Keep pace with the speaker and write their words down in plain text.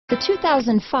The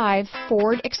 2005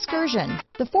 Ford Excursion.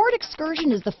 The Ford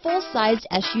Excursion is the full-sized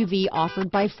SUV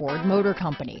offered by Ford Motor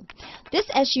Company. This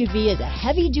SUV is a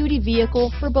heavy-duty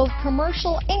vehicle for both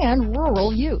commercial and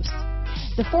rural use.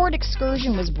 The Ford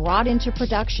Excursion was brought into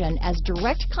production as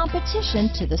direct competition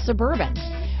to the Suburban.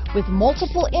 With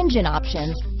multiple engine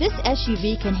options, this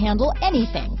SUV can handle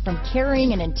anything from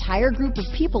carrying an entire group of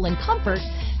people in comfort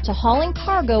to hauling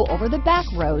cargo over the back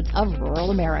roads of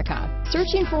rural America.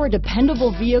 Searching for a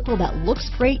dependable vehicle that looks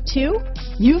great too?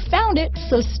 You found it,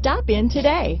 so stop in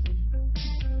today.